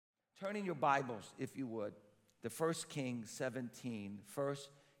Turn in your Bibles, if you would, to 1 Kings 17. 1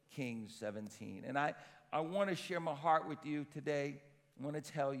 Kings 17. And I want to share my heart with you today. I want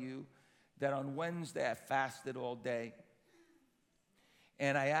to tell you that on Wednesday I fasted all day.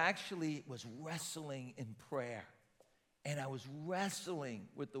 And I actually was wrestling in prayer. And I was wrestling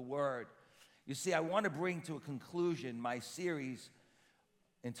with the Word. You see, I want to bring to a conclusion my series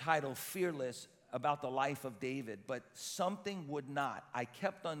entitled Fearless about the life of David. But something would not. I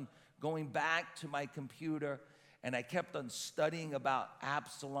kept on going back to my computer, and I kept on studying about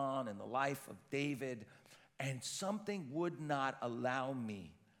Absalom and the life of David, and something would not allow me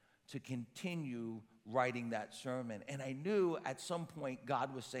to continue writing that sermon. And I knew at some point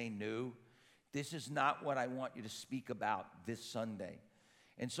God was saying, no, this is not what I want you to speak about this Sunday.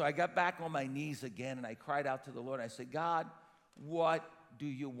 And so I got back on my knees again, and I cried out to the Lord. I said, God, what do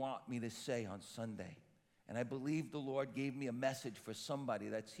you want me to say on Sunday? And I believe the Lord gave me a message for somebody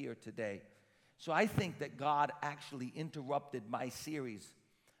that's here today. So I think that God actually interrupted my series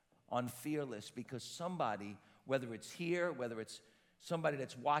on Fearless because somebody, whether it's here, whether it's somebody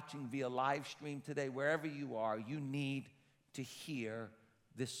that's watching via live stream today, wherever you are, you need to hear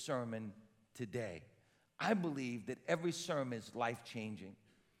this sermon today. I believe that every sermon is life-changing.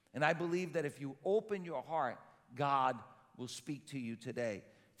 And I believe that if you open your heart, God will speak to you today.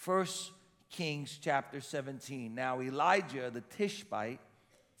 1 Kings chapter 17. Now Elijah the Tishbite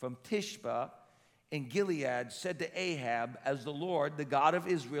from Tishba in Gilead said to Ahab, as the Lord, the God of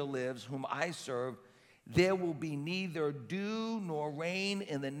Israel lives, whom I serve, there will be neither dew nor rain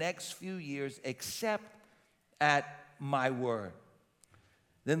in the next few years except at my word.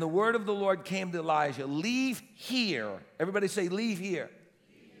 Then the word of the Lord came to Elijah, leave here. Everybody say, leave here.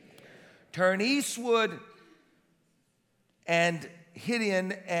 Turn eastward, and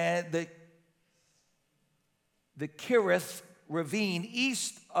Gideon and the Kerith ravine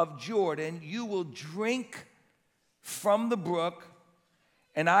east of Jordan, you will drink from the brook,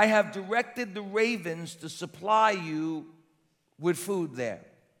 and I have directed the ravens to supply you with food there.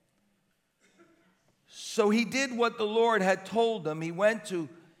 So he did what the Lord had told him. He went to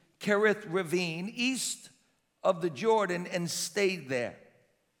Kerith ravine east of the Jordan and stayed there.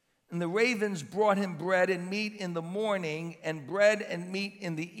 And the ravens brought him bread and meat in the morning and bread and meat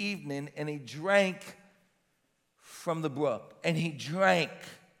in the evening, and he drank from the brook. And he drank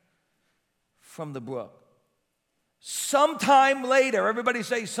from the brook. Sometime later, everybody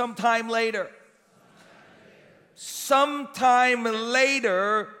say sometime later. Sometime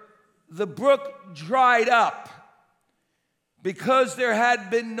later, the brook dried up because there had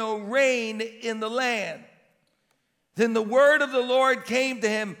been no rain in the land. Then the word of the Lord came to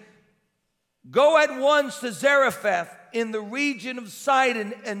him, go at once to Zarephath in the region of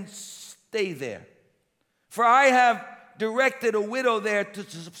Sidon and stay there. For I have directed a widow there to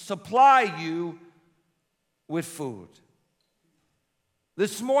supply you with food.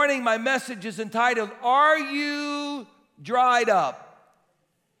 This morning, my message is entitled, Are You Dried Up?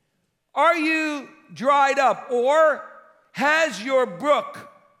 Are you dried up? Or has your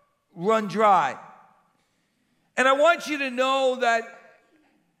brook run dry? And I want you to know that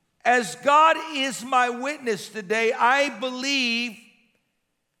as God is my witness today, I believe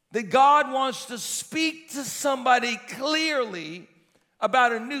that God wants to speak to somebody clearly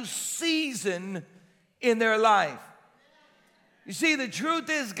about a new season in their life. You see, the truth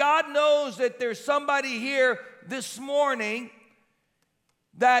is God knows that there's somebody here this morning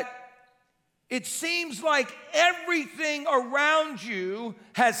that it seems like everything around you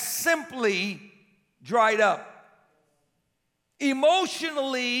has simply dried up.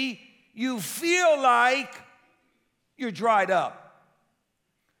 Emotionally, you feel like you're dried up.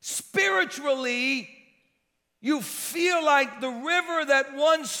 Spiritually, you feel like the river that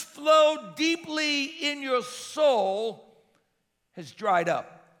once flowed deeply in your soul has dried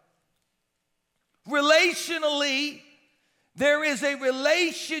up. Relationally, there is a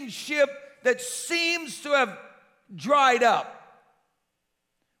relationship that seems to have dried up.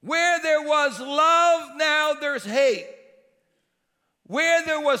 Where there was love, now there's hate. Where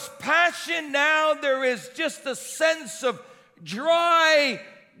there was passion, now there is just a sense of dry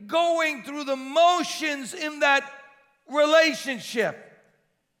going through the motions in that relationship.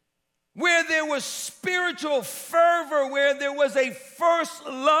 Where there was spiritual fervor, where there was a first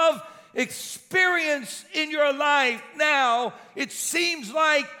love experience in your life, now it seems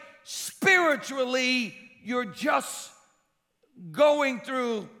like spiritually you're just going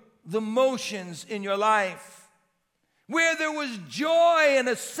through the motions in your life. Where there was joy and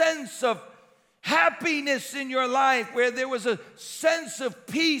a sense of happiness in your life, where there was a sense of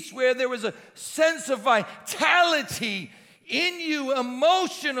peace, where there was a sense of vitality in you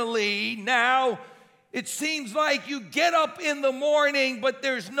emotionally now. It seems like you get up in the morning, but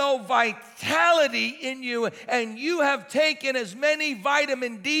there's no vitality in you, and you have taken as many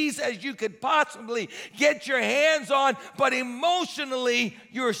vitamin Ds as you could possibly get your hands on, but emotionally,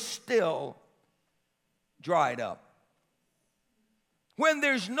 you're still dried up. When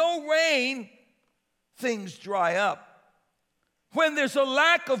there's no rain, things dry up. When there's a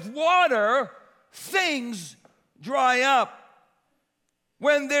lack of water, things dry up.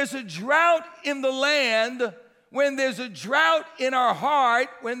 When there's a drought in the land, when there's a drought in our heart,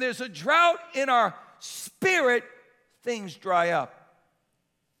 when there's a drought in our spirit, things dry up.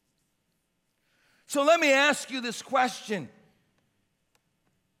 So let me ask you this question.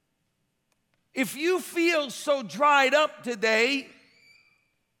 If you feel so dried up today,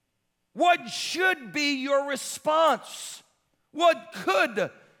 what should be your response? What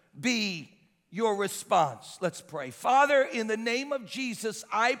could be your response? Let's pray. Father, in the name of Jesus,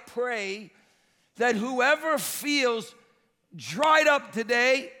 I pray that whoever feels dried up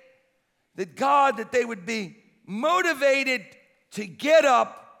today, that God, that they would be motivated to get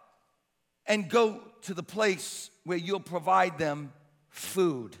up and go to the place where you'll provide them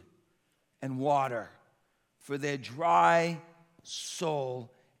food and water for their dry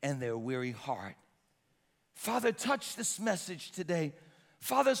soul and their weary heart. Father, touch this message today.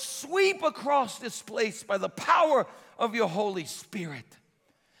 Father, sweep across this place by the power of your Holy Spirit.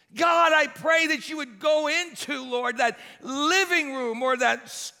 God, I pray that you would go into, Lord, that living room or that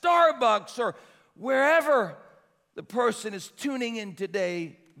Starbucks or wherever the person is tuning in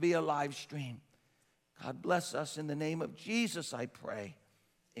today via live stream. God bless us in the name of Jesus, I pray.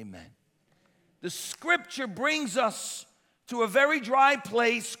 Amen. The scripture brings us to a very dry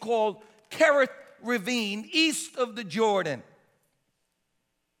place called Kerith Ravine, east of the Jordan.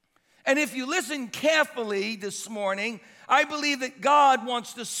 And if you listen carefully this morning, I believe that God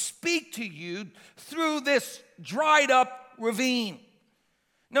wants to speak to you through this dried up ravine.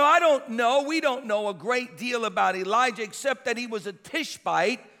 Now, we don't know a great deal about Elijah except that he was a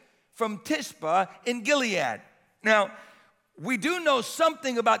Tishbite from Tishba in Gilead. Now, we do know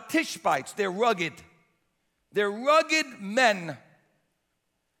something about Tishbites. They're rugged. They're rugged men.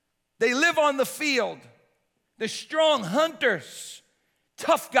 They live on the field. They're strong hunters,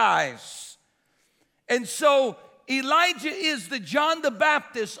 tough guys. And so Elijah is the John the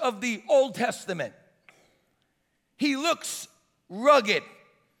Baptist of the Old Testament. He looks rugged.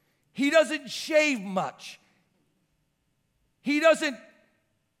 He doesn't shave much. He doesn't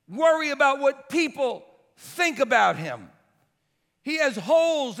worry about what people think about him. He has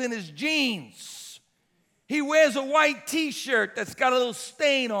holes in his jeans. He wears a white t-shirt that's got a little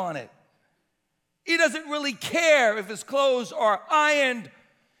stain on it. He doesn't really care if his clothes are ironed.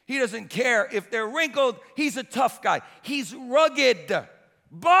 He doesn't care if they're wrinkled. He's a tough guy. He's rugged.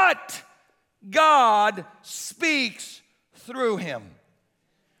 But God speaks through him.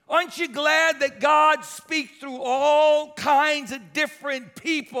 Aren't you glad that God speaks through all kinds of different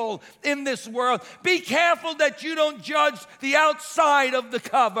people in this world? Be careful that you don't judge the outside of the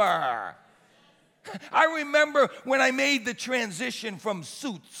cover. I remember when I made the transition from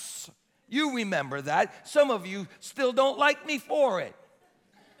suits. You remember that. Some of you still don't like me for it.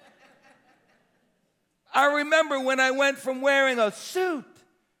 I remember when I went from wearing a suit,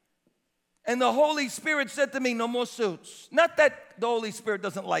 and the Holy Spirit said to me, no more suits. Not that the Holy Spirit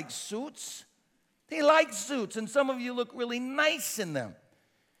doesn't like suits. He likes suits, and some of you look really nice in them.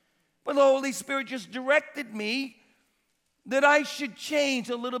 But the Holy Spirit just directed me that I should change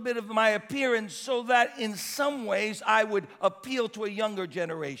a little bit of my appearance so that in some ways I would appeal to a younger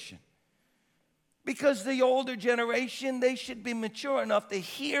generation. Because the older generation, they should be mature enough to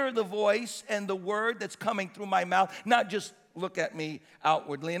hear the voice and the word that's coming through my mouth, not just look at me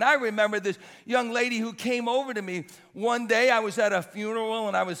outwardly. And I remember this young lady who came over to me one day. I was at a funeral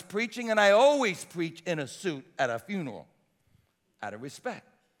and I was preaching, and I always preach in a suit at a funeral out of respect.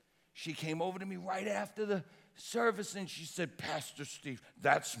 She came over to me right after the service and she said, Pastor Steve,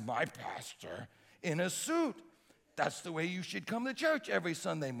 that's my pastor in a suit. That's the way you should come to church every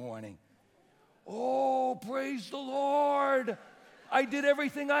Sunday morning. Oh, praise the Lord. I did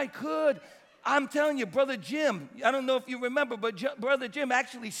everything I could. I'm telling you, Brother Jim, I don't know if you remember, but Brother Jim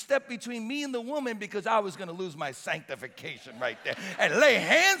actually stepped between me and the woman because I was going to lose my sanctification right there and lay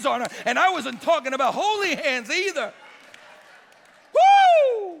hands on her. And I wasn't talking about holy hands either.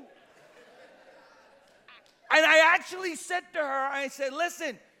 Woo! And I actually said to her, I said,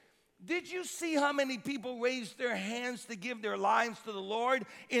 listen, Did you see how many people raised their hands to give their lives to the Lord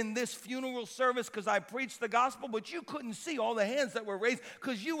in this funeral service? Because I preached the gospel, but you couldn't see all the hands that were raised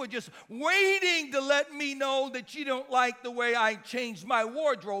because you were just waiting to let me know that you don't like the way I changed my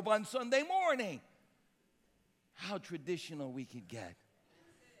wardrobe on Sunday morning. How traditional we could get.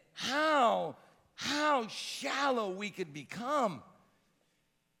 How shallow we could become.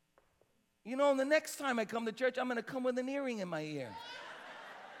 You know, the next time I come to church, I'm going to come with an earring in my ear.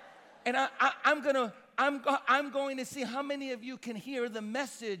 And I'm going to see how many of you can hear the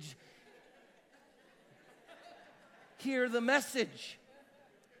message. Hear the message.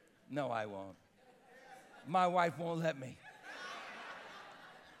 No, I won't. My wife won't let me.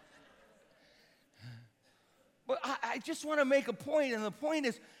 But I just want to make a point, and the point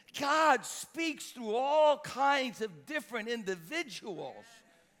is God speaks through all kinds of different individuals.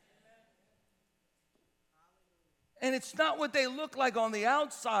 And it's not what they look like on the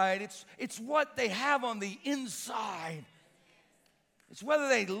outside, it's what they have on the inside. It's whether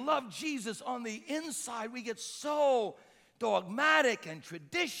they love Jesus on the inside. We get so dogmatic and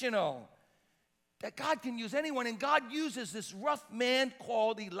traditional that God can use anyone. And God uses this rough man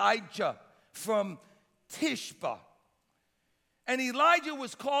called Elijah from Tishba. And Elijah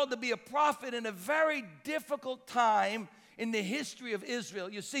was called to be a prophet in a very difficult time in the history of Israel.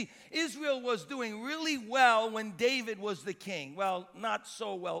 You see, Israel was doing really well when David was the king. Well, not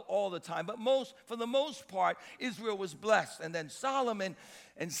so well all the time, but for the most part, Israel was blessed. And then Solomon,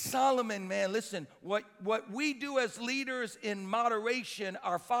 man, listen, what we do as leaders in moderation,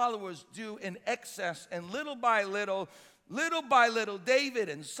 our followers do in excess. And little by little, David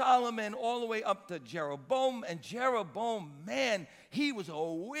and Solomon, all the way up to Jeroboam. And Jeroboam, man, he was a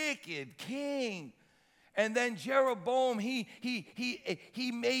wicked king. And then Jeroboam, he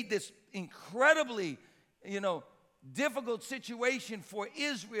made this incredibly, difficult situation for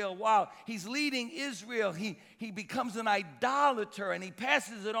Israel. While he's leading Israel, he becomes an idolater, and he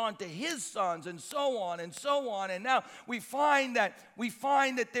passes it on to his sons, and so on and so on. And now we find that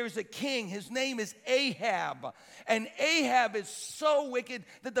there's a king. His name is Ahab. And Ahab is so wicked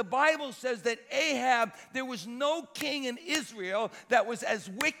that the Bible says that Ahab, there was no king in Israel that was as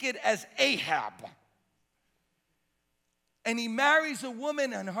wicked as Ahab. And he marries a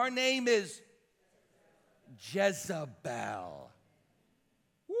woman, and her name is Jezebel.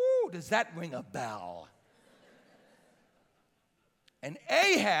 Woo, does that ring a bell? And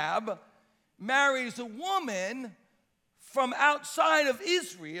Ahab marries a woman from outside of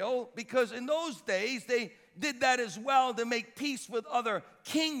Israel, because in those days they did that as well to make peace with other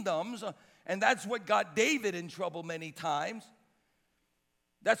kingdoms. And that's what got David in trouble many times.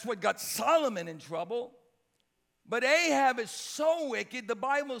 That's what got Solomon in trouble. But Ahab is so wicked, the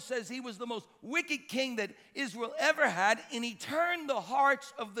Bible says he was the most wicked king that Israel ever had, and he turned the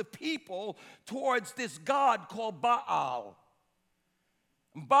hearts of the people towards this god called Baal.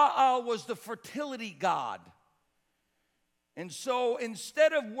 Baal was the fertility god. And so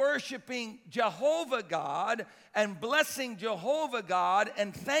instead of worshiping Jehovah God and blessing Jehovah God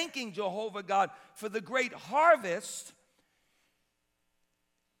and thanking Jehovah God for the great harvest,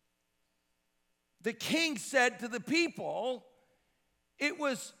 the king said to the people, it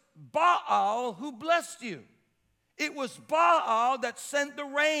was Baal who blessed you. It was Baal that sent the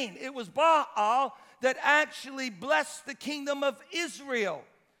rain. It was Baal that actually blessed the kingdom of Israel.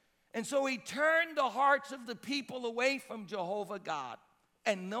 And so he turned the hearts of the people away from Jehovah God.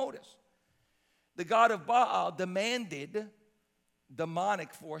 And notice, the god of Baal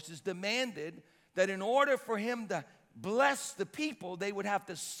demonic forces demanded that in order for him to bless the people, they would have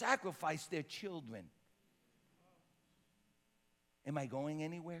to sacrifice their children. Am I going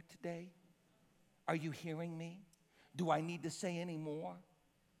anywhere today? Are you hearing me? Do I need to say any more?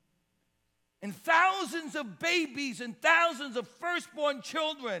 And thousands of babies and thousands of firstborn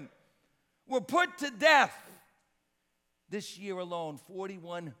children were put to death. This year alone,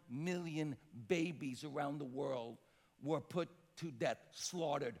 41 million babies around the world were put to death,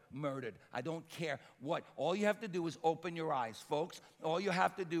 slaughtered, murdered. I don't care what. All you have to do is open your eyes, folks. All you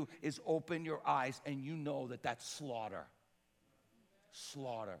have to do is open your eyes, and you know that that's slaughter.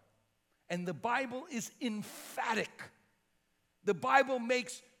 Slaughter. And the Bible is emphatic. The Bible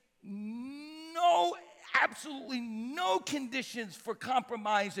makes absolutely no conditions for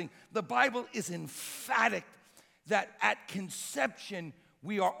compromising. The Bible is emphatic that at conception,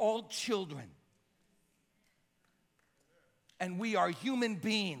 we are all children. And we are human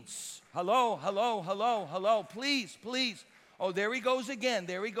beings. Hello, hello, hello, hello. Please, please. Oh, there he goes again.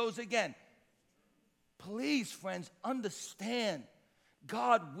 There he goes again. Please, friends, understand.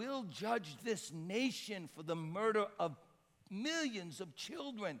 God will judge this nation for the murder of millions of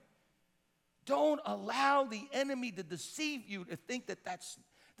children. Don't allow the enemy to deceive you to think that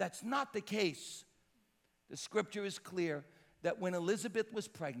that's not the case. The scripture is clear that when Elizabeth was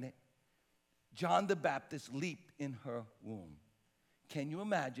pregnant, John the Baptist leaped in her womb. Can you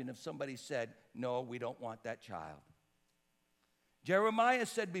imagine if somebody said, no, we don't want that child? Jeremiah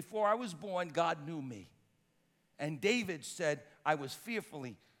said, before I was born, God knew me. And David said, I was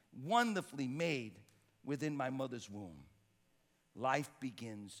fearfully, wonderfully made within my mother's womb. Life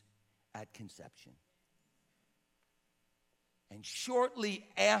begins at conception. And shortly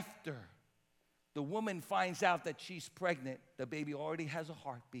after the woman finds out that she's pregnant, the baby already has a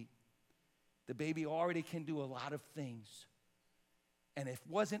heartbeat. The baby already can do a lot of things. And if it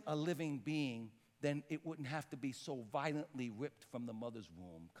wasn't a living being, then it wouldn't have to be so violently ripped from the mother's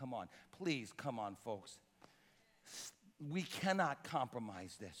womb. Come on, please, come on, folks. We cannot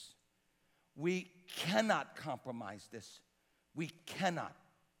compromise this. We cannot compromise this. We cannot.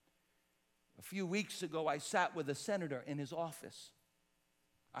 A few weeks ago, I sat with a senator in his office.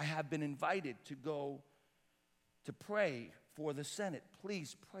 I have been invited to go to pray for the Senate.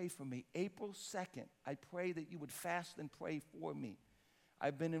 Please pray for me. April 2nd, I pray that you would fast and pray for me.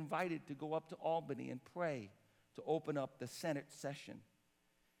 I've been invited to go up to Albany and pray to open up the Senate session.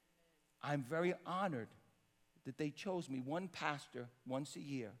 I'm very honored that they chose me. One pastor once a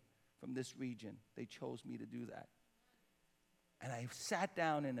year from this region, they chose me to do that. And I sat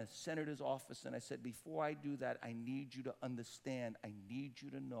down in a senator's office and I said, before I do that, I need you to understand, I need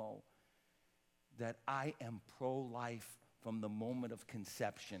you to know that I am pro-life from the moment of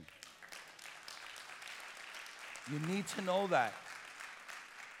conception. You need to know that.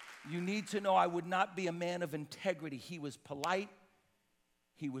 You need to know I would not be a man of integrity. He was polite.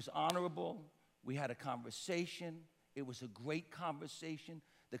 He was honorable. We had a conversation. It was a great conversation.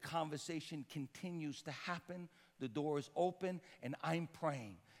 The conversation continues to happen. The door is open, and I'm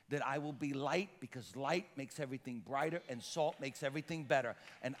praying that I will be light, because light makes everything brighter and salt makes everything better.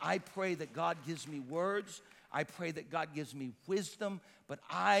 And I pray that God gives me words. I pray that God gives me wisdom, but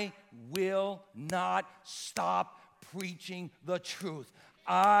I will not stop preaching the truth.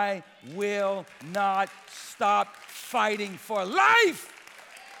 I will not stop fighting for life.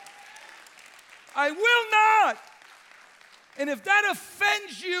 I will not. And if that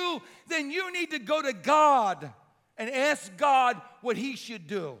offends you, then you need to go to God and ask God what he should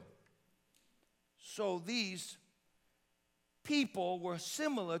do. So these people were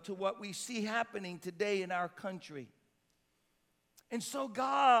similar to what we see happening today in our country. And so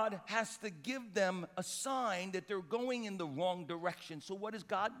God has to give them a sign that they're going in the wrong direction. So what does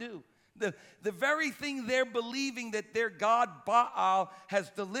God do? The very thing they're believing that their God Baal has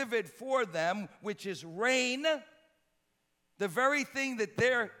delivered for them, which is rain, the very thing that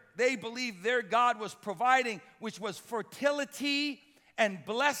they believe their God was providing, which was fertility and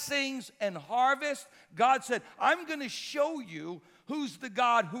blessings and harvest, God said, I'm going to show you who's the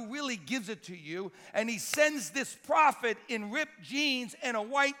God who really gives it to you. And he sends this prophet in ripped jeans and a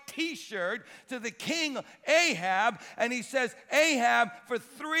white t-shirt to the king Ahab. And he says, Ahab, for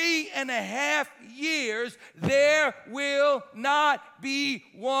 3.5 years, there will not be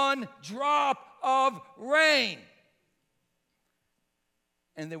one drop of rain.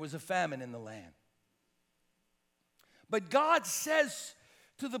 And there was a famine in the land. But God says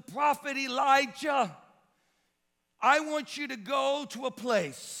to the prophet Elijah, I want you to go to a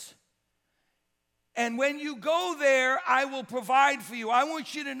place. And when you go there, I will provide for you. I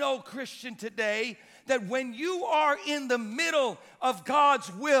want you to know, Christian, today, that when you are in the middle of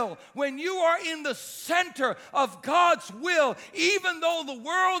God's will, when you are in the center of God's will, even though the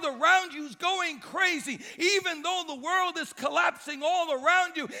world around you is going crazy, even though the world is collapsing all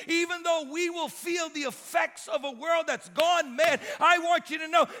around you, even though we will feel the effects of a world that's gone mad, I want you to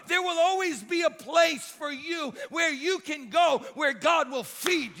know there will always be a place for you where you can go, where God will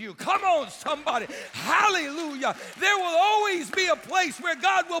feed you. Come on, somebody. Hallelujah. There will always be a place where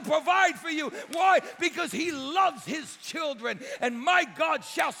God will provide for you. Why? Because he loves his children, and my God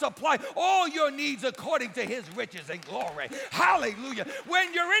shall supply all your needs according to his riches and glory. Hallelujah.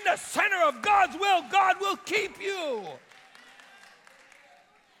 When you're in the center of God's will, God will keep you.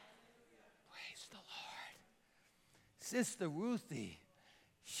 Praise the Lord. Sister Ruthie,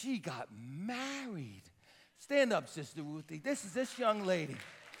 she got married. Stand up, Sister Ruthie. This is this young lady.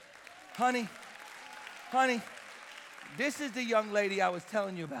 Honey, this is the young lady I was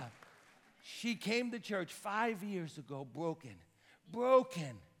telling you about. She came to church 5 years ago, broken.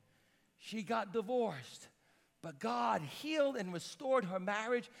 She got divorced, but God healed and restored her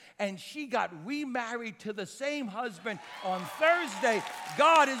marriage, and she got remarried to the same husband on Thursday.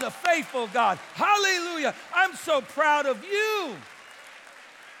 God is a faithful God. Hallelujah. I'm so proud of you.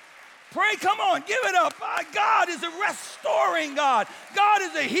 Pray, come on, give it up. God is a restoring God. God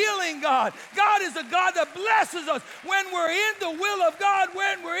is a healing God. God is a God that blesses us. When we're in the will of God,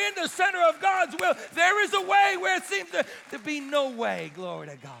 when we're in the center of God's will, there is a way where it seems to be no way. Glory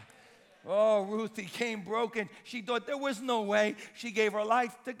to God. Oh, Ruthie came broken. She thought there was no way. She gave her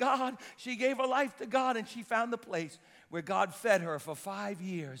life to God. She gave her life to God, and she found the place where God fed her for 5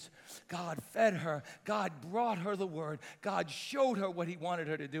 years. God fed her. God brought her the word. God showed her what he wanted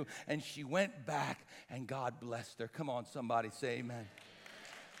her to do, and she went back, and God blessed her. Come on, somebody say amen.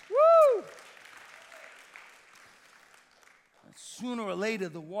 Woo! Sooner or later,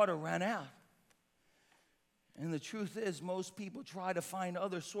 the water ran out. And the truth is, most people try to find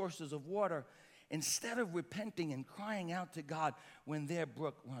other sources of water instead of repenting and crying out to God when their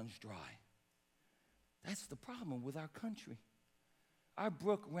brook runs dry. That's the problem with our country. Our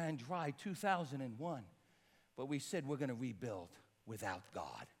brook ran dry 2001, but we said we're going to rebuild without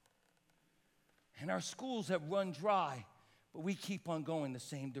God. And our schools have run dry, but we keep on going the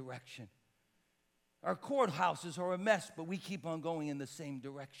same direction. Our courthouses are a mess, but we keep on going in the same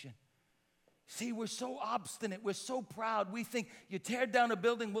direction. See, we're so obstinate, we're so proud. We think you tear down a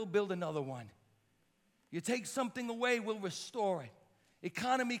building, we'll build another one. You take something away, we'll restore it.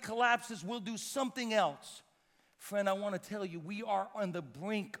 Economy collapses, we'll do something else. Friend, I want to tell you, we are on the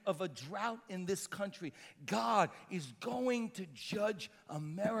brink of a drought in this country. God is going to judge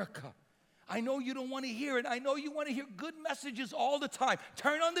America. I know you don't want to hear it. I know you want to hear good messages all the time.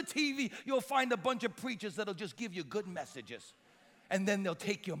 Turn on the TV, you'll find a bunch of preachers that'll just give you good messages. And then they'll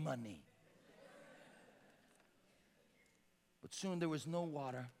take your money. But soon there was no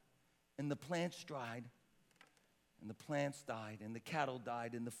water, and the plants dried. And the plants died, and the cattle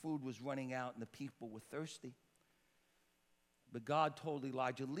died, and the food was running out, and the people were thirsty. But God told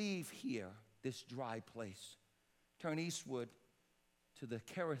Elijah, leave here, this dry place. Turn eastward to the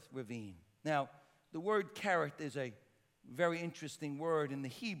Kerith ravine. Now, the word Kerith is a very interesting word in the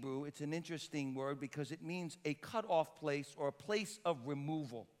Hebrew. It's an interesting word because it means a cut-off place or a place of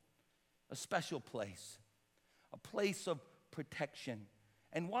removal, a special place, a place of protection.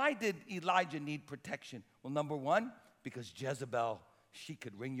 And why did Elijah need protection? Well, number one, because Jezebel, she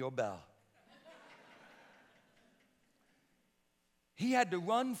could ring your bell. He had to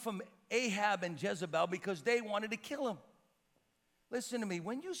run from Ahab and Jezebel because they wanted to kill him. Listen to me,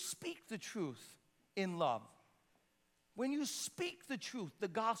 when you speak the truth in love, when you speak the truth, the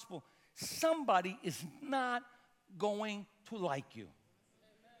gospel, somebody is not going to like you.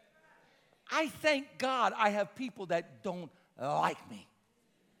 I thank God I have people that don't like me.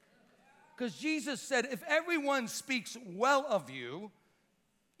 Because Jesus said, if everyone speaks well of you,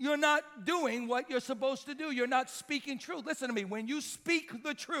 you're not doing what you're supposed to do. You're not speaking truth. Listen to me. When you speak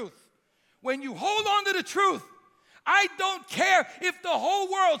the truth, when you hold on to the truth, I don't care if the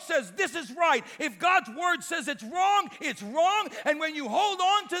whole world says this is right. If God's word says it's wrong, it's wrong. And when you hold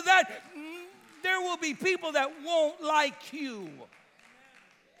on to that, there will be people that won't like you.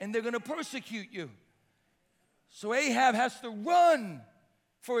 And they're going to persecute you. So Ahab has to run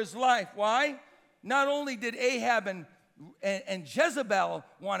for his life. Why? Not only did Ahab and Jezebel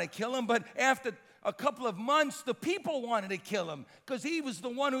want to kill him, but after a couple of months, the people wanted to kill him because he was the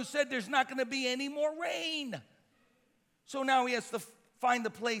one who said there's not going to be any more rain. So now he has to find a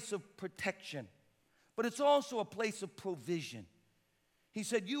place of protection. But it's also a place of provision. He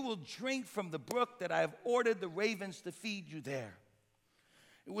said, you will drink from the brook that I have ordered the ravens to feed you there.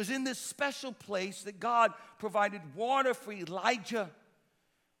 It was in this special place that God provided water for Elijah.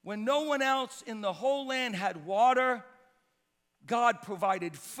 When no one else in the whole land had water, God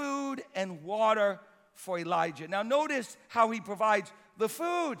provided food and water for Elijah. Now notice how he provides the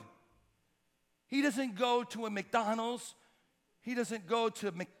food. He doesn't go to a McDonald's. He doesn't go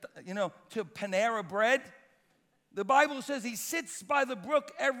to Panera Bread. The Bible says he sits by the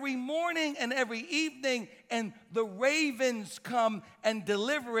brook every morning and every evening, and the ravens come and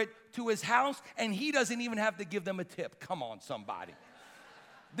deliver it to his house, and he doesn't even have to give them a tip. Come on, somebody.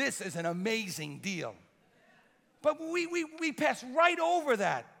 This is an amazing deal. But we pass right over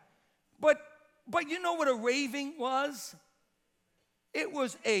that. But you know what a raven was? It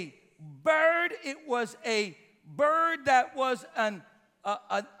was a bird. It was a bird that was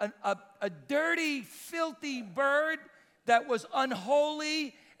a dirty, filthy bird that was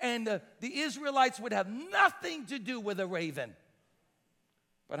unholy, and the Israelites would have nothing to do with a raven.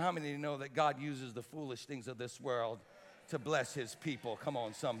 But how many of you know that God uses the foolish things of this world to bless his people? Come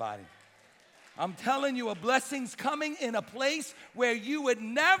on, somebody. I'm telling you, a blessing's coming in a place where you would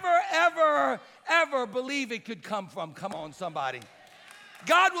never, ever, ever believe it could come from. Come on, somebody.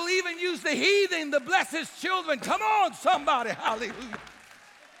 God will even use the heathen to bless his children. Come on, somebody. Hallelujah.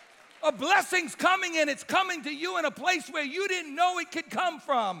 A blessing's coming, and it's coming to you in a place where you didn't know it could come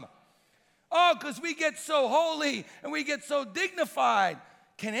from. Oh, because we get so holy and we get so dignified.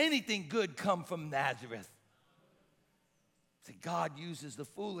 Can anything good come from Nazareth? See, God uses the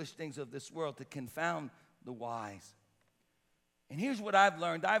foolish things of this world to confound the wise. And here's what I've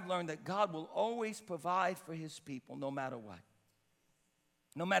learned. I've learned that God will always provide for his people no matter what.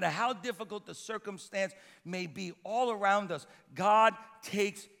 No matter how difficult the circumstance may be all around us, God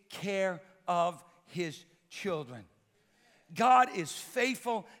takes care of his children. God is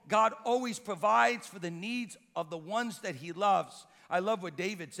faithful. God always provides for the needs of the ones that he loves. I love what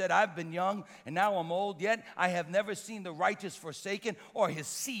David said. I've been young and now I'm old, yet I have never seen the righteous forsaken or his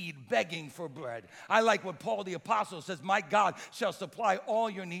seed begging for bread. I like what Paul the Apostle says, my God shall supply all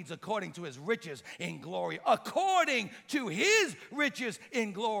your needs according to his riches in glory. According to his riches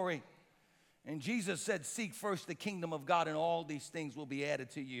in glory. And Jesus said, seek first the kingdom of God and all these things will be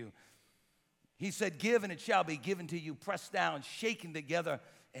added to you. He said, give and it shall be given to you, pressed down, shaken together,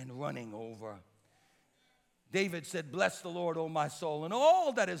 and running over. David said, bless the Lord, O my soul, and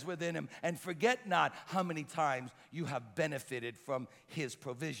all that is within him, and forget not how many times you have benefited from his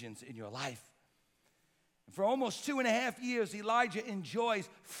provisions in your life. For almost 2.5 years, Elijah enjoys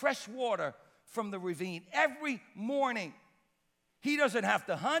fresh water from the ravine every morning. He doesn't have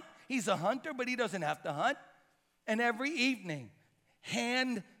to hunt. He's a hunter, but he doesn't have to hunt. And every evening,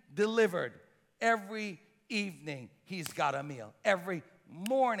 hand delivered, every evening, he's got a meal. Every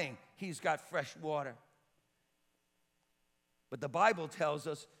morning, he's got fresh water. But the Bible tells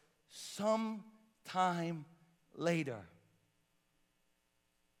us some time later,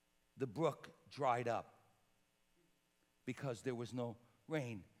 the brook dried up because there was no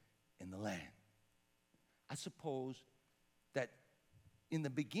rain in the land. I suppose that in the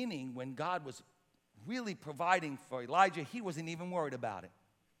beginning, when God was really providing for Elijah, he wasn't even worried about it.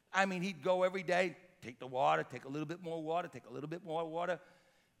 I mean, he'd go every day, take the water, take a little bit more water, take a little bit more water.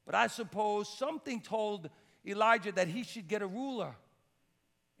 But I suppose something told Elijah that he should get a ruler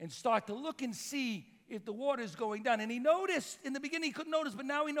and start to look and see if the water is going down. And he noticed, in the beginning he couldn't notice, but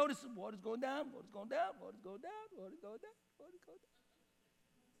now he noticed the water's going down, water's going down, water's going down, water's going down, water's going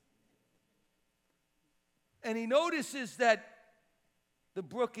down. And he notices that the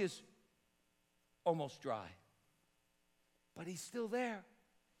brook is almost dry. But he's still there.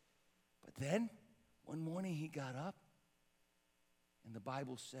 But then, one morning he got up, and the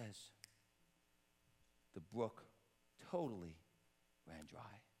Bible says, the brook totally ran dry.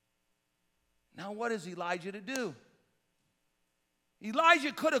 Now what is Elijah to do?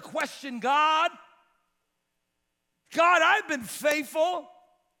 Elijah could have questioned God. God, I've been faithful.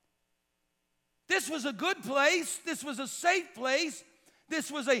 This was a good place. This was a safe place. This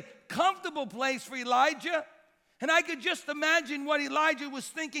was a comfortable place for Elijah. And I could just imagine what Elijah was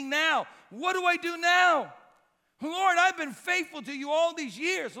thinking now. What do I do now? Lord, I've been faithful to you all these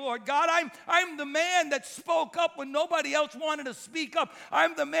years, Lord God. I'm the man that spoke up when nobody else wanted to speak up.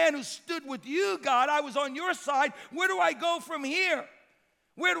 I'm the man who stood with you, God. I was on your side. Where do I go from here?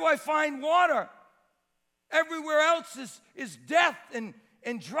 Where do I find water? Everywhere else is death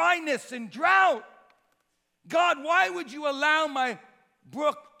and dryness and drought. God, why would you allow my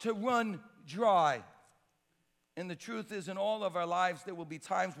brook to run dry? And the truth is, in all of our lives, there will be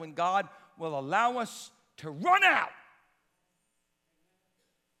times when God will allow us to run out.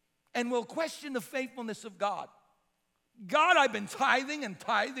 And we'll question the faithfulness of God. God, I've been tithing and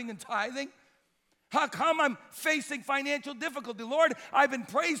tithing and tithing. How come I'm facing financial difficulty? Lord, I've been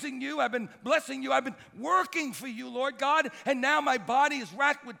praising you. I've been blessing you. I've been working for you, Lord God. And now my body is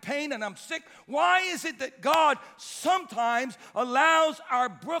racked with pain and I'm sick. Why is it that God sometimes allows our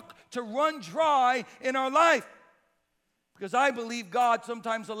brook to run dry in our life? Because I believe God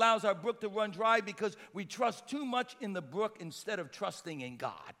sometimes allows our brook to run dry because we trust too much in the brook instead of trusting in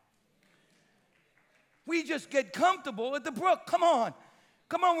God. We just get comfortable at the brook. Come on.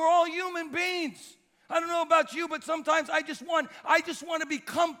 Come on, we're all human beings. I don't know about you, but sometimes I just want to be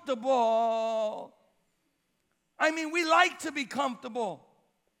comfortable. I mean, we like to be comfortable.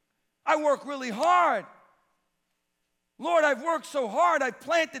 I work really hard. Lord, I've worked so hard. I've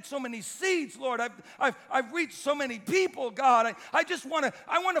planted so many seeds, Lord. I've reached so many people, God. I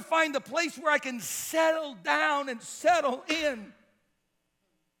want to find a place where I can settle down and settle in.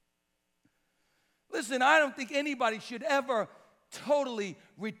 Listen, I don't think anybody should ever totally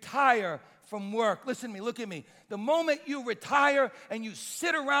retire from work. Listen to me, look at me. The moment you retire and you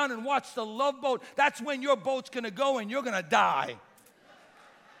sit around and watch the Love Boat, that's when your boat's going to go and you're going to die.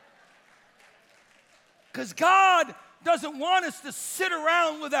 Because God doesn't want us to sit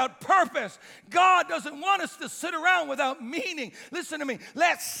around without purpose. God doesn't want us to sit around without meaning. Listen to me.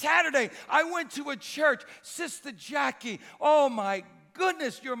 Last Saturday, I went to a church. Sister Jackie, oh my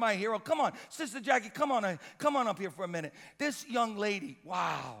goodness, you're my hero. Come on, Sister Jackie, come on up here for a minute. This young lady,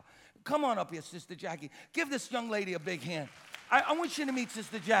 wow. Come on up here, Sister Jackie. Give this young lady a big hand. I want you to meet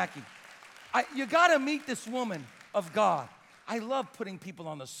Sister Jackie. You got to meet this woman of God. I love putting people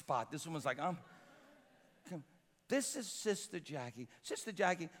on the spot. This woman's like, this is Sister Jackie. Sister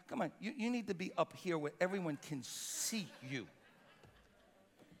Jackie, come on. You need to be up here where everyone can see you.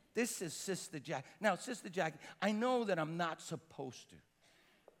 This is Sister Jackie. Now, Sister Jackie, I know that I'm not supposed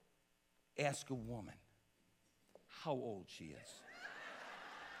to ask a woman how old she is.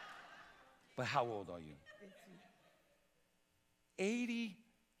 But how old are you? 80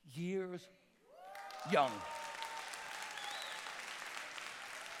 years young.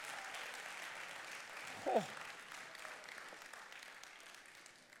 Oh.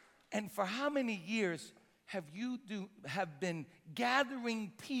 And for how many years have you been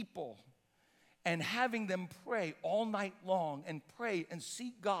gathering people and having them pray all night long and pray and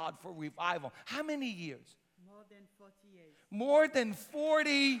seek God for revival? How many years? More than 40 years. More than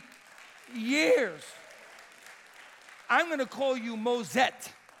 40 years. I'm going to call you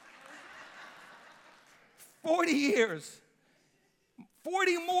Mosette. 40 years.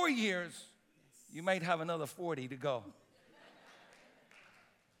 40 more years. You might have another 40 to go.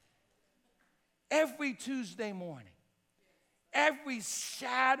 Every Tuesday morning, every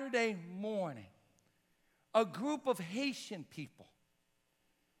Saturday morning, a group of Haitian people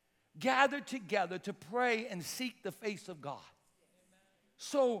gathered together to pray and seek the face of God.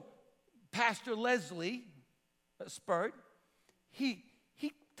 So Pastor Leslie Spurt, he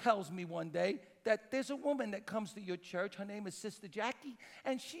tells me one day that there's a woman that comes to your church. Her name is Sister Jackie,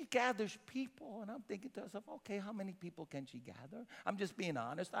 and she gathers people. And I'm thinking to myself, okay, how many people can she gather? I'm just being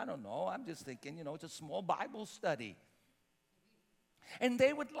honest. I don't know. I'm just thinking, it's a small Bible study. And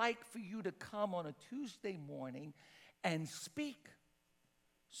they would like for you to come on a Tuesday morning and speak.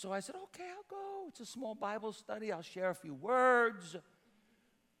 So I said, okay, I'll go. It's a small Bible study. I'll share a few words.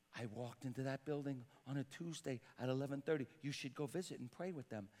 I walked into that building on a Tuesday at 11:30. You should go visit and pray with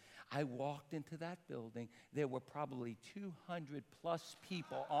them. I walked into that building. There were probably 200 plus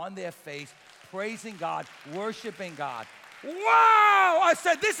people on their face, praising God, worshiping God. Wow! I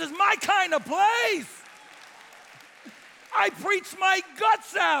said, this is my kind of place. I preached my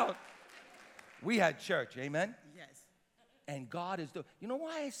guts out. We had church, amen? Yes. And God is doing. You know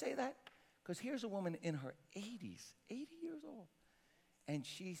why I say that? Because here's a woman in her 80s, 80 years old. And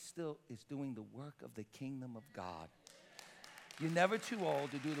she still is doing the work of the kingdom of God. You're never too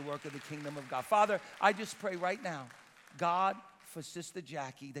old to do the work of the kingdom of God. Father, I just pray right now, God, for Sister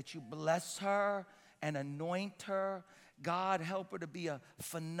Jackie, that you bless her and anoint her. God, help her to be a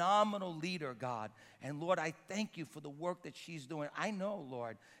phenomenal leader, God. And Lord, I thank you for the work that she's doing. I know,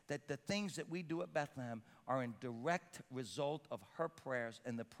 Lord, that the things that we do at Bethlehem are in direct result of her prayers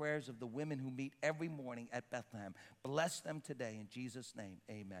and the prayers of the women who meet every morning at Bethlehem. Bless them today in Jesus' name,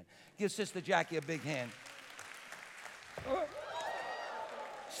 amen. Give Sister Jackie a big hand.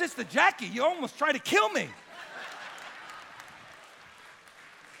 Sister Jackie, you almost tried to kill me.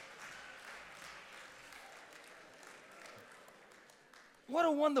 What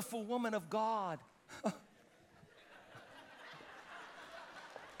a wonderful woman of God.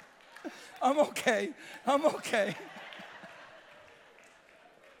 I'm okay.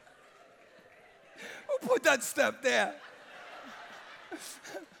 Who put that step there?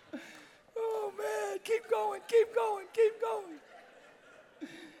 Oh, man, keep going.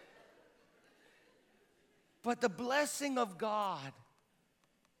 But the blessing of God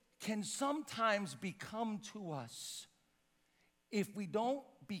can sometimes become to us if we don't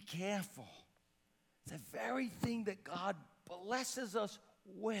be careful. The very thing that God blesses us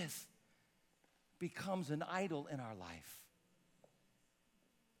with becomes an idol in our life.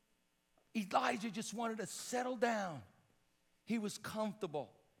 Elijah just wanted to settle down. He was comfortable.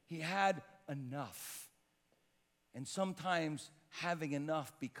 He had enough. And sometimes having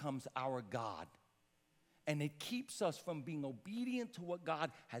enough becomes our God. And it keeps us from being obedient to what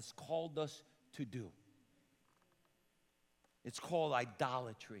God has called us to do. It's called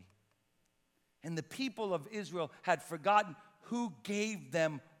idolatry. And the people of Israel had forgotten who gave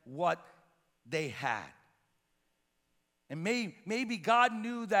them what they had. And maybe God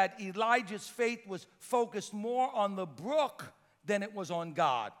knew that Elijah's faith was focused more on the brook than it was on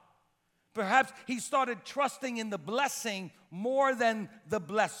God. Perhaps he started trusting in the blessing more than the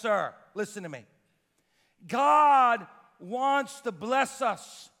blesser. Listen to me. God wants to bless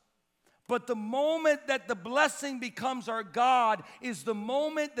us, But the moment that the blessing becomes our God is the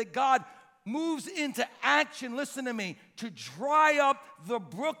moment that God moves into action, listen to me, to dry up the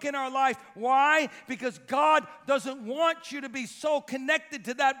brook in our life. Why? Because God doesn't want you to be so connected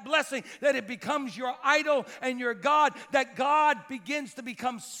to that blessing that it becomes your idol and your God, that God begins to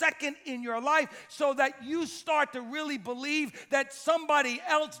become second in your life, so that you start to really believe that somebody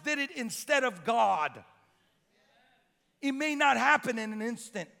else did it instead of God. It may not happen in an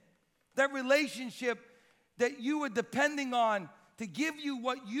instant. That relationship that you were depending on to give you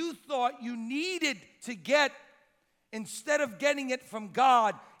what you thought you needed to get, instead of getting it from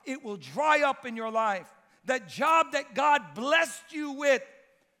God, it will dry up in your life. That job that God blessed you with,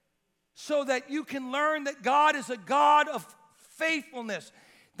 so that you can learn that God is a God of faithfulness.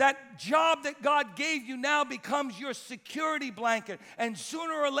 That job that God gave you now becomes your security blanket. And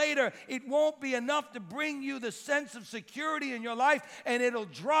sooner or later, it won't be enough to bring you the sense of security in your life, and it'll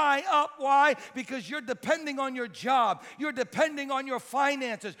dry up. Why? Because you're depending on your job. You're depending on your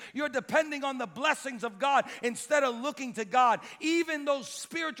finances. You're depending on the blessings of God instead of looking to God. Even those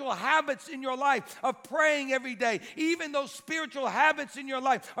spiritual habits in your life of praying every day, even those spiritual habits in your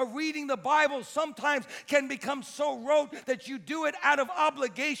life of reading the Bible sometimes can become so rote that you do it out of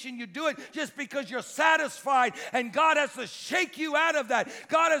obligation. You do it just because you're satisfied, and God has to shake you out of that.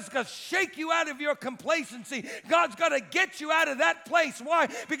 God has got to shake you out of your complacency. God's got to get you out of that place. Why?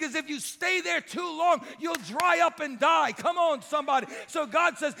 Because if you stay there too long, you'll dry up and die. Come on, somebody. So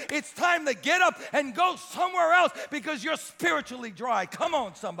God says it's time to get up and go somewhere else because you're spiritually dry. Come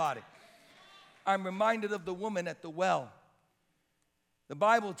on, somebody. I'm reminded of the woman at the well. The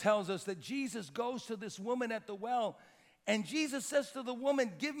Bible tells us that Jesus goes to this woman at the well, and Jesus says to the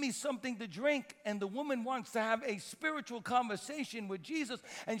woman, "Give me something to drink." And the woman wants to have a spiritual conversation with Jesus,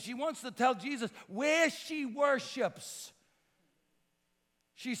 and she wants to tell Jesus where she worships.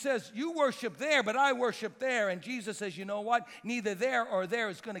 She says, "You worship there, but I worship there." And Jesus says, "You know what? Neither there or there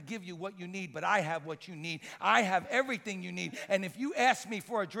is going to give you what you need, but I have what you need. I have everything you need. And if you ask me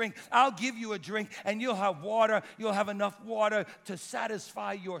for a drink, I'll give you a drink, and you'll have water. You'll have enough water to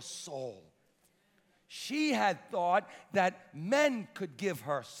satisfy your soul." She had thought that men could give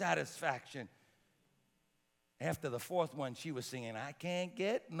her satisfaction. After the fourth one, she was singing, "I can't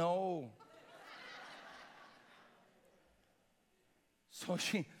get no."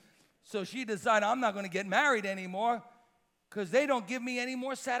 So she decided, I'm not going to get married anymore because they don't give me any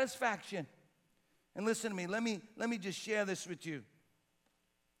more satisfaction. And listen to me, let me just share this with you.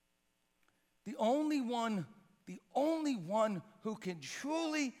 The only one who can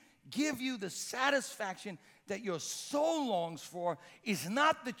truly give you the satisfaction that your soul longs for is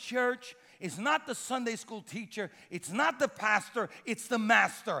not the church, it's not the Sunday school teacher, it's not the pastor, it's the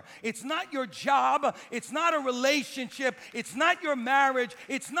master. It's not your job, it's not a relationship, it's not your marriage,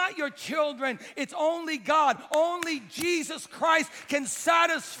 it's not your children, it's only God. Only Jesus Christ can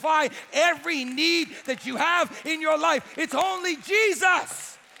satisfy every need that you have in your life. It's only Jesus.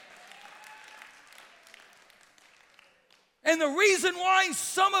 And the reason why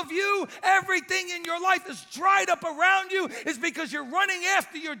some of you, everything in your life is dried up around you is because you're running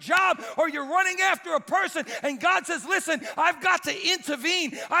after your job or you're running after a person. And God says, listen, I've got to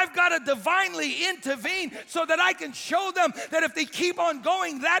intervene. I've got to divinely intervene so that I can show them that if they keep on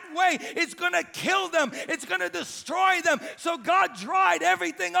going that way, it's going to kill them. It's going to destroy them. So God dried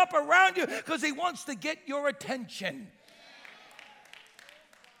everything up around you because He wants to get your attention.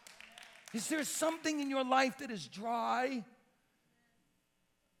 Is there something in your life that is dry?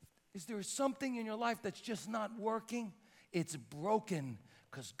 Is there something in your life that's just not working? It's broken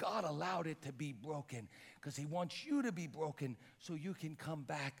because God allowed it to be broken because He wants you to be broken so you can come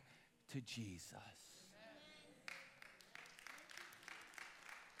back to Jesus.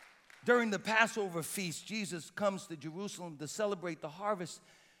 During the Passover feast, Jesus comes to Jerusalem to celebrate the harvest,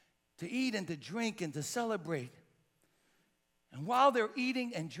 to eat and to drink and to celebrate. And while they're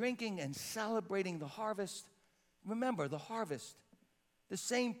eating and drinking and celebrating the harvest, remember the harvest, the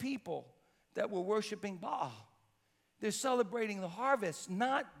same people that were worshiping Baal, they're celebrating the harvest,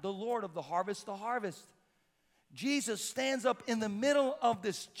 not the Lord of the harvest, the harvest. Jesus stands up in the middle of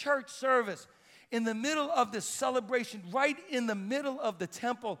this church service, in the middle of this celebration, right in the middle of the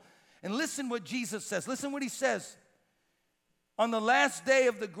temple. And listen what Jesus says. Listen what He says. On the last day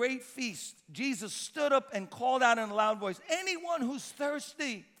of the great feast, Jesus stood up and called out in a loud voice, "Anyone who's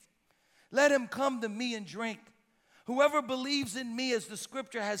thirsty, let him come to me and drink. Whoever believes in me, as the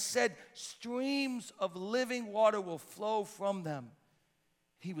scripture has said, streams of living water will flow from them."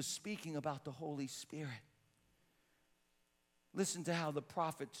 He was speaking about the Holy Spirit. Listen to how the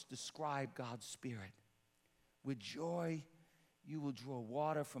prophets describe God's Spirit. With joy, you will draw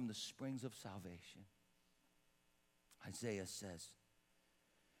water from the springs of salvation. Isaiah says,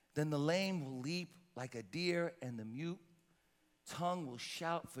 then the lame will leap like a deer, and the mute tongue will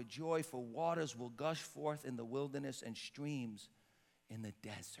shout for joy, for waters will gush forth in the wilderness and streams in the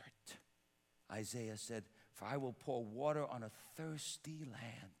desert. Isaiah said, for I will pour water on a thirsty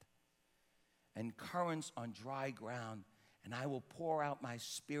land and currents on dry ground, and I will pour out my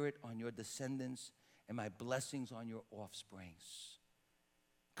spirit on your descendants and my blessings on your offsprings.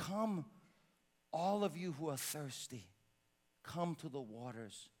 Come, all of you who are thirsty, come to the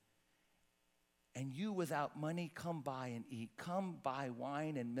waters. And you without money, come buy and eat. Come buy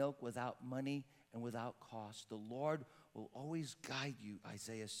wine and milk without money and without cost. The Lord will always guide you,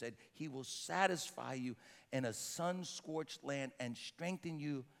 Isaiah said. He will satisfy you in a sun-scorched land and strengthen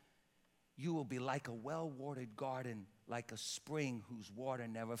you. You will be like a well-watered garden, like a spring whose water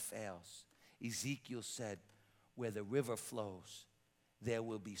never fails. Ezekiel said, where the river flows, there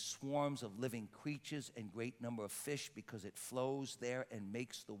will be swarms of living creatures and great number of fish, because it flows there and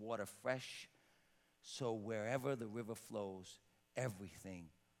makes the water fresh. So wherever the river flows, everything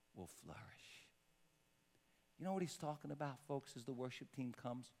will flourish. You know what he's talking about, folks, as the worship team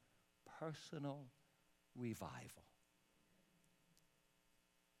comes? Personal revival.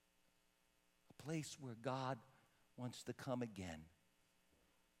 A place where God wants to come again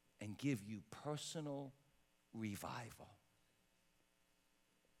and give you personal revival.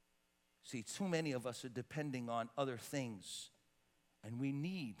 See, too many of us are depending on other things, and we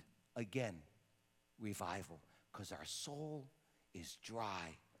need, again, revival, because our soul is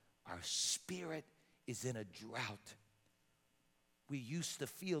dry. Our spirit is in a drought. We used to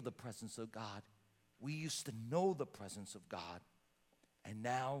feel the presence of God. We used to know the presence of God. And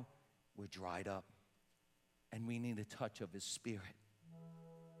now we're dried up. And we need a touch of his spirit.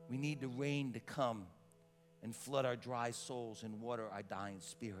 We need the rain to come and flood our dry souls and water our dying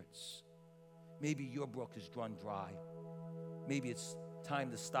spirits. Maybe your brook is run dry. Maybe it's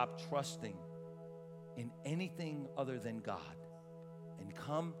time to stop trusting in anything other than God and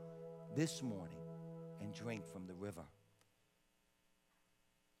come this morning and drink from the river.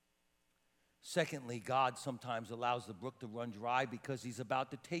 Secondly, God sometimes allows the brook to run dry because he's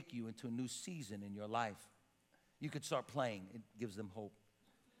about to take you into a new season in your life. You could start playing. It gives them hope.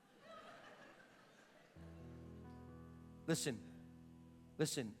 Listen,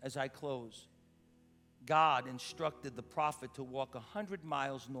 as I close. God instructed the prophet to walk 100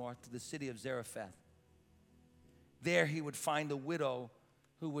 miles north to the city of Zarephath. There he would find a widow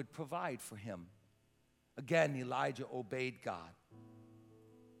who would provide for him. Again, Elijah obeyed God.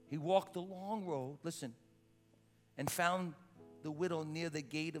 He walked the long road, and found the widow near the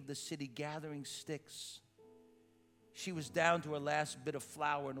gate of the city gathering sticks. She was down to her last bit of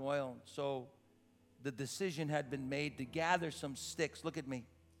flour and oil, so the decision had been made to gather some sticks. Look at me.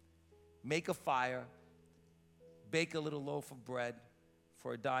 Make a fire, bake a little loaf of bread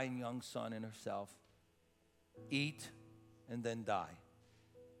for a dying young son and herself, eat, and then die.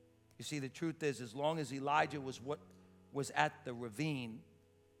 You see, the truth is, as long as Elijah was at the ravine,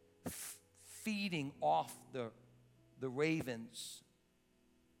 feeding off the ravens,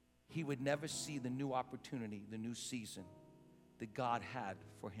 he would never see the new opportunity, the new season that God had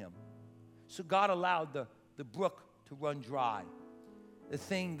for him. So God allowed the brook to run dry, the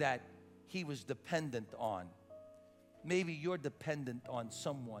thing that he was dependent on. Maybe you're dependent on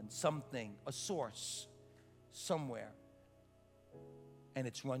someone, something, a source, somewhere, and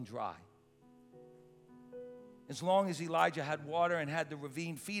it's run dry. As long as Elijah had water and had the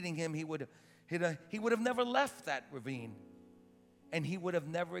ravine feeding him, he would have never left that ravine, and he would have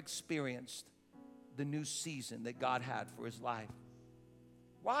never experienced the new season that God had for his life.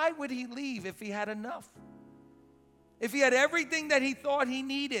 Why would he leave if he had enough? If he had everything that he thought he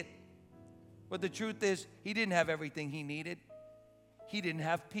needed? But the truth is, he didn't have everything he needed. He didn't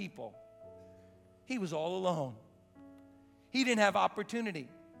have people. He was all alone. He didn't have opportunity.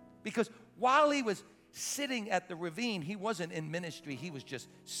 Because while he was sitting at the ravine, he wasn't in ministry. He was just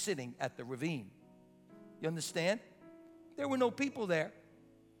sitting at the ravine. You understand? There were no people there.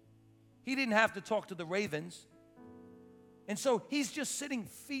 He didn't have to talk to the ravens. And so he's just sitting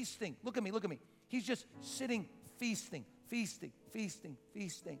feasting. Look at me. He's just sitting feasting,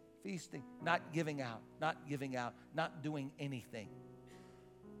 not giving out, not doing anything.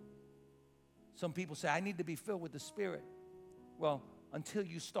 Some people say, I need to be filled with the Spirit. Well, until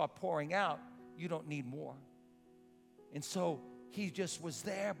you start pouring out, you don't need more. And so he just was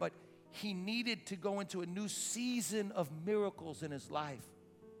there, but he needed to go into a new season of miracles in his life.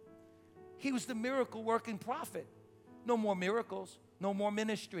 He was the miracle working prophet. No more miracles, no more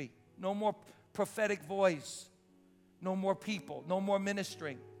ministry, no more prophetic voice, No more people, no more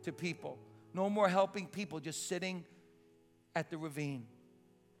ministering to people, no more helping people, just sitting at the ravine.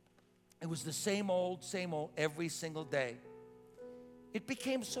 It was the same old every single day. It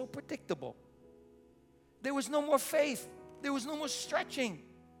became so predictable. There was no more faith. There was no more stretching.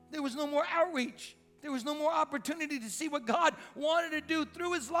 There was no more outreach. There was no more opportunity to see what God wanted to do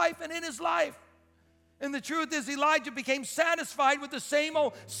through his life and in his life. And the truth is, Elijah became satisfied with the same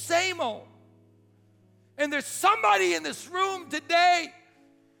old. And there's somebody in this room today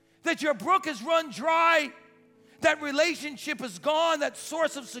that your brook has run dry, that relationship is gone, that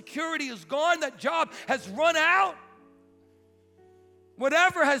source of security is gone, that job has run out.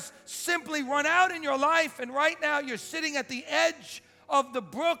 Whatever has simply run out in your life, and right now you're sitting at the edge of the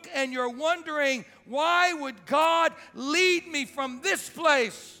brook and you're wondering, why would God lead me from this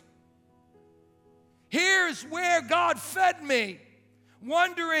place? Here's where God fed me.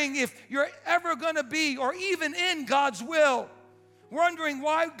 Wondering if you're ever going to be or even in God's will. Wondering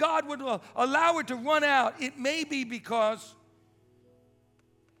why God would allow it to run out. It may be because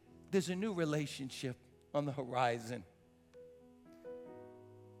there's a new relationship on the horizon.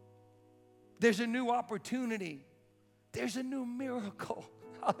 There's a new opportunity. There's a new miracle.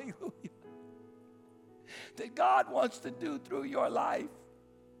 Hallelujah. That God wants to do through your life.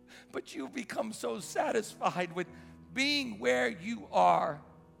 But you've become so satisfied with being where you are.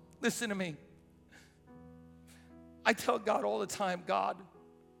 Listen to me. I tell God all the time, God,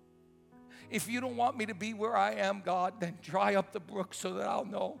 if you don't want me to be where I am, God, then dry up the brook so that I'll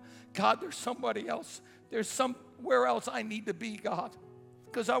know, God, there's somebody else. There's somewhere else I need to be, God,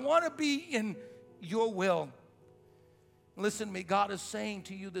 because I want to be in your will. Listen to me. God is saying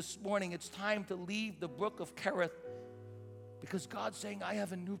to you this morning, it's time to leave the brook of Kerith, because God's saying, I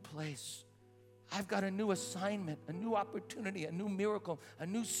have a new place. I've got a new assignment, a new opportunity, a new miracle, a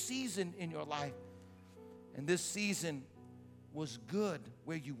new season in your life. And this season was good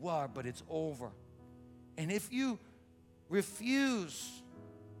where you are, but it's over. And if you refuse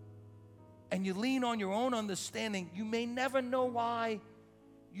and you lean on your own understanding, you may never know why.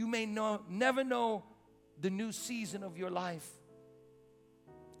 You may never know the new season of your life.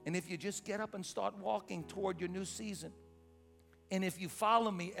 And if you just get up and start walking toward your new season, and if you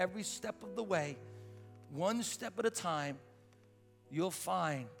follow me every step of the way, one step at a time, you'll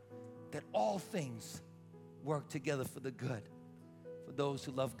find that all things work together for the good, for those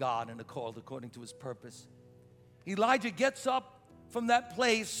who love God and are called according to his purpose. Elijah gets up from that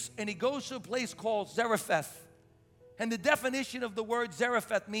place and he goes to a place called Zarephath. And the definition of the word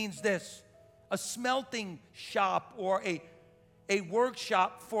Zarephath means this: a smelting shop or a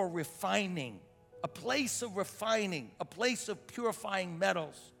workshop for refining. A place of refining, a place of purifying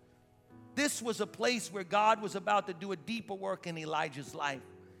metals. This was a place where God was about to do a deeper work in Elijah's life.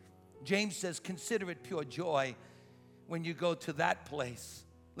 James says, consider it pure joy when you go to that place.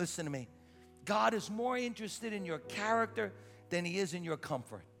 Listen to me. God is more interested in your character than he is in your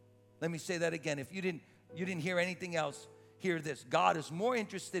comfort. Let me say that again. If you didn't hear anything else, hear this. God is more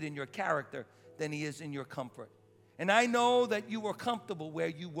interested in your character than he is in your comfort. And I know that you were comfortable where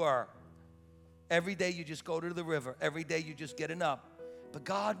you were. Every day you just go to the river. Every day you just get enough. But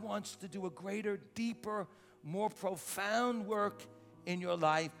God wants to do a greater, deeper, more profound work in your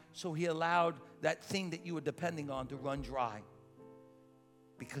life. So he allowed that thing that you were depending on to run dry.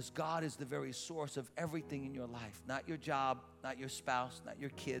 Because God is the very source of everything in your life. Not your job, not your spouse, not your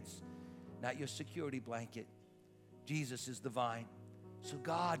kids, not your security blanket. Jesus is the vine. So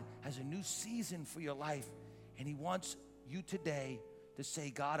God has a new season for your life. And he wants you today to say,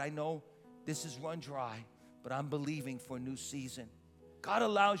 God, I know this is run dry, but I'm believing for a new season. God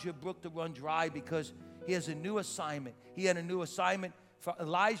allows your brook to run dry because he has a new assignment. He had a new assignment for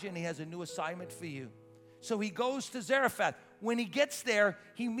Elijah, and he has a new assignment for you. So he goes to Zarephath. When he gets there,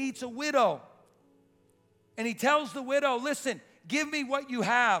 he meets a widow. And he tells the widow, listen, give me what you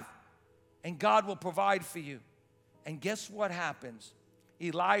have, and God will provide for you. And guess what happens?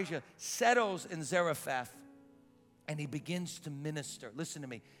 Elijah settles in Zarephath, and he begins to minister. Listen to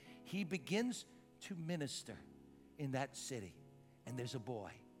me. He begins to minister in that city. And there's a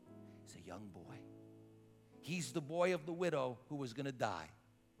boy. He's a young boy. He's the boy of the widow who was going to die.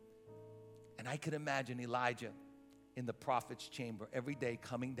 And I could imagine Elijah in the prophet's chamber every day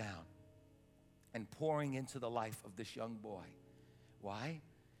coming down and pouring into the life of this young boy. Why?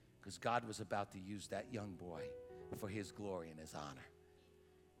 Because God was about to use that young boy for his glory and his honor.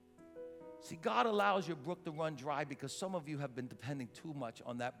 See, God allows your brook to run dry because some of you have been depending too much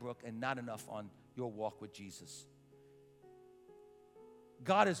on that brook and not enough on your walk with Jesus.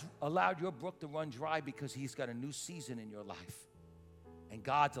 God has allowed your brook to run dry because he's got a new season in your life. And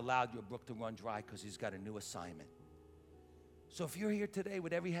God's allowed your brook to run dry because he's got a new assignment. So if you're here today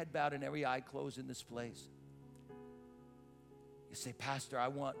with every head bowed and every eye closed in this place, you say, Pastor, I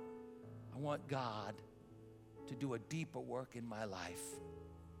want God to do a deeper work in my life.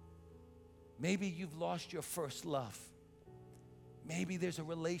 Maybe you've lost your first love. Maybe there's a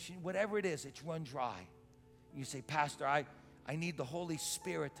relation, whatever it is, it's run dry. You say, Pastor, I need the Holy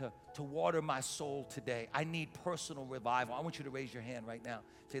Spirit to water my soul today. I need personal revival. I want you to raise your hand right now.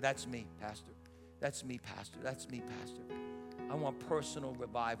 Say, that's me, Pastor. That's me, Pastor. That's me, Pastor. I want personal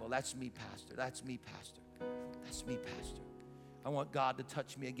revival. That's me, Pastor. That's me, Pastor. That's me, Pastor. I want God to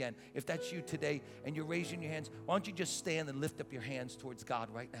touch me again. If that's you today and you're raising your hands, why don't you just stand and lift up your hands towards God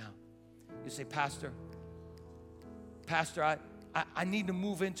right now? You say, Pastor, I need to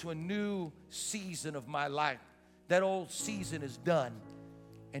move into a new season of my life. That old season is done.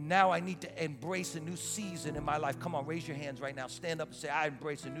 And now I need to embrace a new season in my life. Come on, raise your hands right now. Stand up and say, I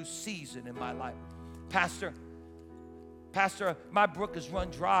embrace a new season in my life. Pastor, my brook has run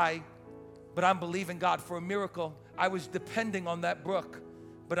dry, but I'm believing God for a miracle. I was depending on that brook,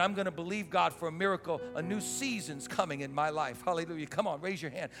 but I'm going to believe God for a miracle. A new season's coming in my life. Hallelujah. Come on, raise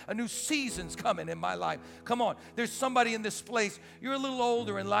your hand. A new season's coming in my life. Come on. There's somebody in this place. You're a little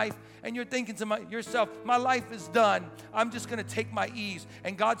older in life, and you're thinking to yourself, my life is done. I'm just going to take my ease.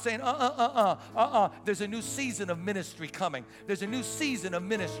 And God's saying, There's a new season of ministry coming. There's a new season of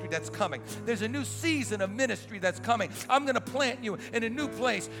ministry that's coming. There's a new season of ministry that's coming. I'm going to plant you in a new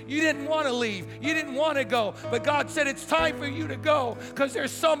place. You didn't want to leave. You didn't want to go. But God said it's time for you to go, because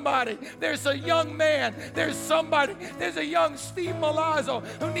there's somebody, there's a young man, there's a young Steve Malazzo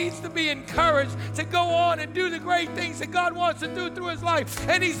who needs to be encouraged to go on and do the great things that God wants to do through his life.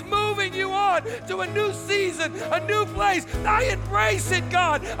 And he's moving you on to a new season, a new place. I embrace it,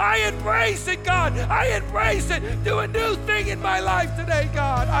 God. I embrace it, God. I embrace it. Do a new thing in my life today,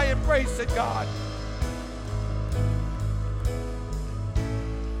 God. I embrace it, God.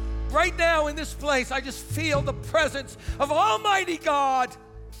 Right now in this place, I just feel the presence of Almighty God.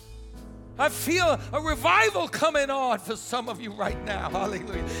 I feel a revival coming on for some of you right now.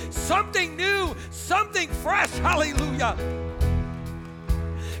 Hallelujah. Something new, something fresh. Hallelujah.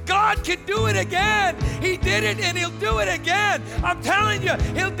 God can do it again. He did it and he'll do it again. I'm telling you,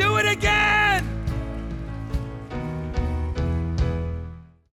 he'll do it again.